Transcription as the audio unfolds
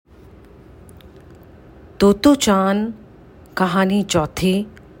ਤੋਤੋ ਚਾਨ ਕਹਾਣੀ ਚੌਥੀ।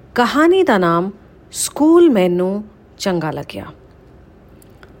 ਕਹਾਣੀ ਦਾ ਨਾਮ ਸਕੂਲ ਮੈਨੂੰ ਚੰਗਾ ਲੱਗਿਆ।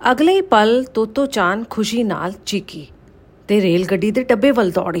 ਅਗਲੇ ਹੀ ਪਲ ਤੋਤੋ ਚਾਨ ਖੁਸ਼ੀ ਨਾਲ ਚੀਕੀ ਤੇ ਰੇਲ ਗੱਡੀ ਦੇ ਡੱਬੇ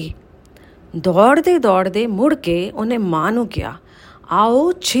ਵੱਲ ਦੌੜੀ। ਦੌੜਦੇ ਦੌੜਦੇ ਮੁੜ ਕੇ ਉਹਨੇ ਮਾਂ ਨੂੰ ਕਿਹਾ,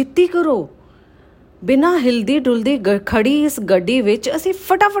 ਆਓ ਛੇਤੀ ਕਰੋ, ਬਿਨਾਂ ਹਿਲਦੀ ਡੁਲਦੀ ਖੜੀ ਇਸ ਗੱਡੀ ਵਿੱਚ ਅਸੀਂ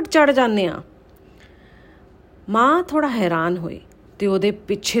ਫਟਾਫਟ ਚੜ੍ਹ ਜਾਂਦੇ ਹਾਂ। ਮਾਂ ਥੋੜ੍ਹਾ ਹੈਰਾਨ ਹੋਈ ਤੇ ਉਹਦੇ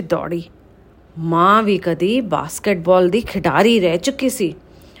ਪਿੱਛੇ ਦੌੜੀ। ਮਾਂ ਵੀ ਕਦੀ ਬਾਸਕਟਬਾਲ ਦੀ ਖਿਡਾਰੀ ਰਹਿ ਚੁੱਕੀ ਸੀ,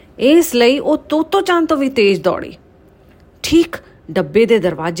 ਇਸ ਲਈ ਉਹ ਤੋਤੋ ਚਾਨ ਤੋਂ ਵੀ ਤੇਜ਼ ਦੌੜੀ। ਠੀਕ ਡੱਬੇ ਦੇ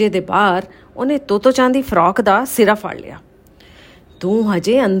ਦਰਵਾਜ਼ੇ ਦੇ ਬਾਹਰ ਉਹਨੇ ਤੋਤੋ ਚਾਨ ਦੀ ਫਰੋਕ ਦਾ ਸਿਰਾ ਫੜ ਲਿਆ। ਤੂੰ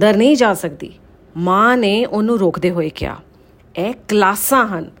ਹਜੇ ਅੰਦਰ ਨਹੀਂ ਜਾ ਸਕਦੀ, ਮਾਂ ਨੇ ਉਹਨੂੰ ਰੋਕਦੇ ਹੋਏ ਕਿਹਾ। ਇਹ ਕਲਾਸਾਂ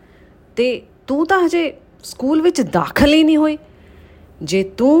ਹਨ ਤੇ ਤੂੰ ਤਾਂ ਹਜੇ ਸਕੂਲ ਵਿੱਚ ਦਾਖਲ ਹੀ ਨਹੀਂ ਹੋਈ। ਜੇ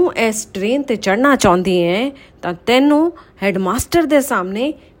ਤੂੰ ਇਸ ਟ੍ਰੇਨ 'ਤੇ ਚੜ੍ਹਨਾ ਚਾਹੁੰਦੀ ਹੈ ਤਾਂ ਤੈਨੂੰ ਹੈਡਮਾਸਟਰ ਦੇ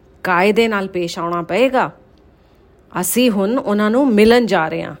ਸਾਹਮਣੇ ਕਾਇਦੇ ਨਾਲ ਪੇਸ਼ ਆਉਣਾ ਪਏਗਾ। ਅਸੀਂ ਹੁਣ ਉਹਨਾਂ ਨੂੰ ਮਿਲਣ ਜਾ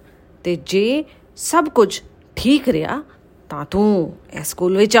ਰਹੇ ਹਾਂ ਅਤੇ ਜੇ ਸਭ ਕੁਝ ਠੀਕ ਰਿਹਾ ਤਾਂ ਤੂੰ ਇਸ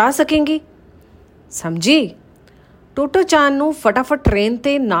ਸਕੂਲ ਵਿੱਚ ਆ ਸਕੇਂਗੀ, ਸਮਝੀ? ਤੋਤੋ ਚਾਨ ਨੂੰ ਫਟਾਫਟ ਟ੍ਰੇਨ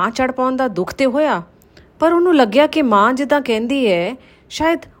 'ਤੇ ਨਾ ਚੜ੍ਹ ਪਾਉਣ ਦਾ ਦੁੱਖ ਤਾਂ ਹੋਇਆ, ਪਰ ਉਹਨੂੰ ਲੱਗਿਆ ਕਿ ਮਾਂ ਜਿੱਦਾਂ ਕਹਿੰਦੀ ਹੈ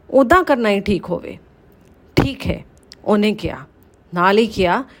ਸ਼ਾਇਦ ਉੱਦਾਂ ਕਰਨਾ ਹੀ ਠੀਕ ਹੋਵੇ। ਠੀਕ ਹੈ, ਉਹਨੇ ਕਿਹਾ, ਨਾਲ ਹੀ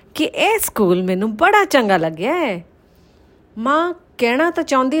ਕਿਹਾ ਕਿ ਇਹ ਸਕੂਲ ਮੈਨੂੰ ਬੜਾ ਚੰਗਾ ਲੱਗਿਆ ਹੈ। ਮਾਂ ਕਹਿਣਾ ਤਾਂ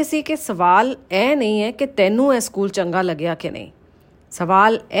ਚਾਹੁੰਦੀ ਸੀ ਕਿ ਸਵਾਲ ਇਹ ਨਹੀਂ ਹੈ ਕਿ ਤੈਨੂੰ ਇਹ ਸਕੂਲ ਚੰਗਾ ਲੱਗਿਆ ਕਿ ਨਹੀਂ,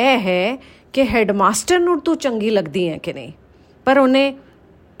 ਸਵਾਲ ਇਹ ਹੈ ਕਿ ਹੈਡਮਾਸਟਰ ਨੂੰ ਤੂੰ ਚੰਗੀ ਲੱਗਦੀ ਹੈ ਕਿ ਨਹੀਂ, ਪਰ ਉਹਨੇ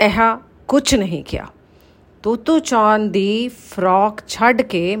ਇਹ ਕੁਛ ਨਹੀਂ ਕਿਹਾ। ਤੋਤੋ ਚਾਨ ਦੀ ਫਰੋਕ ਛੱਡ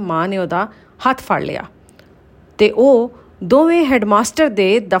ਕੇ ਮਾਂ ਨੇ ਉਹਦਾ ਹੱਥ ਫੜ ਲਿਆ ਅਤੇ ਉਹ ਦੋਵੇਂ ਹੈਡਮਾਸਟਰ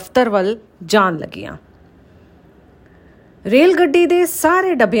ਦੇ ਦਫ਼ਤਰ ਵੱਲ ਜਾਣ ਲੱਗੀਆਂ। ਰੇਲ ਗੱਡੀ ਦੇ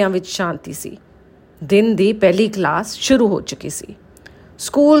ਸਾਰੇ ਡੱਬਿਆਂ ਵਿੱਚ ਸ਼ਾਂਤੀ ਸੀ। ਦਿਨ ਦੀ ਪਹਿਲੀ ਕਲਾਸ ਸ਼ੁਰੂ ਹੋ ਚੁੱਕੀ ਸੀ।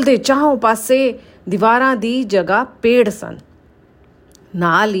 ਸਕੂਲ ਦੇ ਚਾਹੋਂ ਪਾਸੇ ਦੀਵਾਰਾਂ ਦੀ ਜਗ੍ਹਾ ਪੇੜ ਸਨ,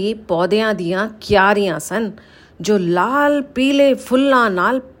 ਨਾਲ ਹੀ ਪੌਦਿਆਂ ਦੀਆਂ ਕਿਆਰੀਆਂ ਸਨ ਜੋ ਲਾਲ ਪੀਲੇ ਫੁੱਲਾਂ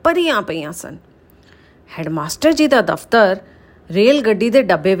ਨਾਲ ਭਰੀਆਂ ਪਈਆਂ ਸਨ। ਹੈਡਮਾਸਟਰ ਜੀ ਦਾ ਦਫ਼ਤਰ ਰੇਲ ਗੱਡੀ ਦੇ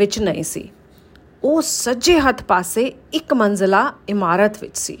ਡੱਬੇ ਵਿੱਚ ਨਹੀਂ ਸੀ, ਉਹ ਸੱਜੇ ਹੱਥ ਪਾਸੇ ਇੱਕ ਮੰਜ਼ਿਲਾ ਇਮਾਰਤ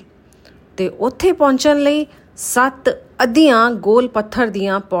ਵਿੱਚ ਸੀ ਅਤੇ ਉੱਥੇ ਪਹੁੰਚਣ ਲਈ 7 ਅੱਧੀਆਂ ਗੋਲ ਪੱਥਰ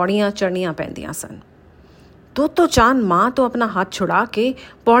ਦੀਆਂ ਪੌੜੀਆਂ ਚੜ੍ਹਨੀਆਂ ਪੈਂਦੀਆਂ ਸਨ। ਤੋਤੋ ਚਾਨ ਮਾਂ ਤੋਂ ਆਪਣਾ ਹੱਥ ਛੁਡਾ ਕੇ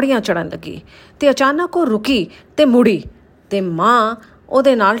ਪੌੜੀਆਂ ਚੜ੍ਹਨ ਲੱਗੀ ਅਤੇ ਅਚਾਨਕ ਉਹ ਰੁਕੀ ਅਤੇ ਮੁੜੀ ਅਤੇ ਮਾਂ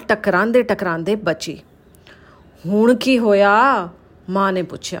ਉਹਦੇ ਨਾਲ ਟਕਰਾਉਂਦੇ ਬਚੀ। ਹੁਣ ਕੀ ਹੋਇਆ? ਮਾਂ ਨੇ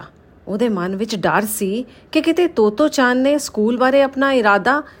ਪੁੱਛਿਆ। ਉਹਦੇ ਮਨ ਵਿੱਚ ਡਰ ਸੀ ਕਿ ਕਿਤੇ ਤੋਤੋ ਚਾਨ ਨੇ ਸਕੂਲ ਬਾਰੇ ਆਪਣਾ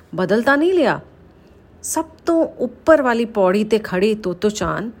ਇਰਾਦਾ ਬਦਲ ਤਾਂ ਨਹੀਂ ਲਿਆ। ਸਭ ਤੋਂ ਉੱਪਰ ਵਾਲੀ ਪੌੜੀ 'ਤੇ ਖੜੀ ਤੋਤੋ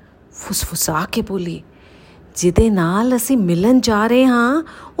ਚਾਨ ਫੁਸਫੁਸਾ ਕੇ ਬੋਲੀ, ਜਿਹਦੇ ਨਾਲ ਅਸੀਂ ਮਿਲਣ ਜਾ ਰਹੇ ਹਾਂ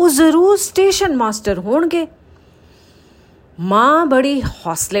ਉਹ ਜ਼ਰੂਰ ਸਟੇਸ਼ਨ ਮਾਸਟਰ ਹੋਣਗੇ। ਮਾਂ ਬੜੀ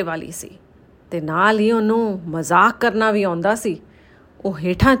ਹੌਸਲੇ ਵਾਲੀ ਸੀ ਅਤੇ ਨਾਲ ਹੀ ਉਹਨੂੰ ਮਜ਼ਾਕ ਕਰਨਾ ਵੀ ਆਉਂਦਾ ਸੀ। ਉਹ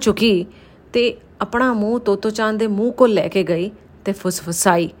ਹੇਠਾਂ ਝੁਕੀ ਅਤੇ ਆਪਣਾ ਮੂੰਹ ਤੋਤੋ ਚਾਨ ਦੇ ਮੂੰਹ ਕੋਲ ਲੈ ਕੇ ਗਈ ਅਤੇ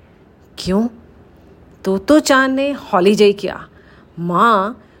ਫੁਸਫੁਸਾਈ। ਕਿਉਂ? ਤੋਤੋ ਚਾਨ ਨੇ ਹੌਲੀ ਜਿਹੀ ਕਿਹਾ,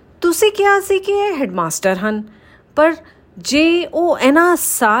 ਮਾਂ ਤੁਸੀਂ ਕਿਹਾ ਸੀ ਕਿ ਇਹ ਹੈਡਮਾਸਟਰ ਹਨ, ਪਰ ਜੇ ਉਹ ਇਹਨਾਂ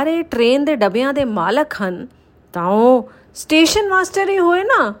ਸਾਰੇ ਟ੍ਰੇਨ ਦੇ ਡੱਬਿਆਂ ਦੇ ਮਾਲਕ ਹਨ ਤਾਂ ਉਹ ਸਟੇਸ਼ਨ ਮਾਸਟਰ ਹੀ ਹੋਏ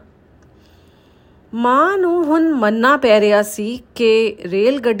ਨਾ। ਮਾਂ ਨੂੰ ਹੁਣ ਮੰਨਣਾ ਪੈ ਰਿਹਾ ਸੀ ਕਿ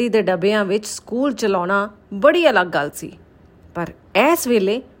ਰੇਲ ਗੱਡੀ ਦੇ ਡੱਬਿਆਂ ਵਿੱਚ ਸਕੂਲ ਚਲਾਉਣਾ ਬੜੀ ਅਲੱਗ ਗੱਲ ਸੀ, ਪਰ ਇਸ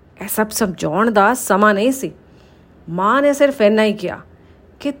ਵੇਲੇ ਇਹ ਸਭ ਸਮਝਾਉਣ ਦਾ ਸਮਾਂ ਨਹੀਂ ਸੀ। ਮਾਂ ਨੇ ਸਿਰਫ ਇੰਨਾ ਹੀ ਕਿਹਾ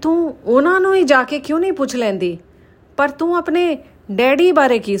ਕਿ ਤੂੰ ਉਹਨਾਂ ਨੂੰ ਹੀ ਜਾ ਕੇ ਕਿਉਂ ਨਹੀਂ ਪੁੱਛ ਲੈਂਦੀ, ਪਰ ਤੂੰ ਆਪਣੇ ਡੈਡੀ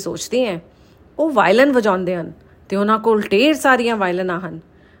ਬਾਰੇ ਕੀ ਸੋਚਦੀ ਹੈ? ਉਹ ਵਾਇਲਨ ਵਜਾਉਂਦੇ ਹਨ ਅਤੇ ਉਹਨਾਂ ਕੋਲ ਢੇਰ ਸਾਰੀਆਂ ਵਾਇਲਨਾਂ ਹਨ,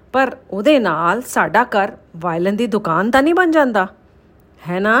 ਪਰ ਉਹਦੇ ਨਾਲ ਸਾਡਾ ਘਰ ਵਾਇਲਨ ਦੀ ਦੁਕਾਨ ਤਾਂ ਨਹੀਂ ਬਣ ਜਾਂਦਾ,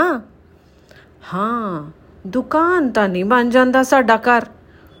 ਹੈ ਨਾ? ਹਾਂ, ਦੁਕਾਨ ਤਾਂ ਨਹੀਂ ਬਣ ਜਾਂਦਾ ਸਾਡਾ ਘਰ।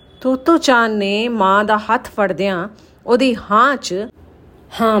 ਤੋਤੋ ਚਾਨ ਨੇ ਮਾਂ ਦਾ ਹੱਥ ਫੜਦਿਆਂ ਉਹਦੀ ਹਾਂ 'ਚ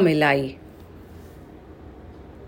ਹਾਂ ਮਿਲਾਈ।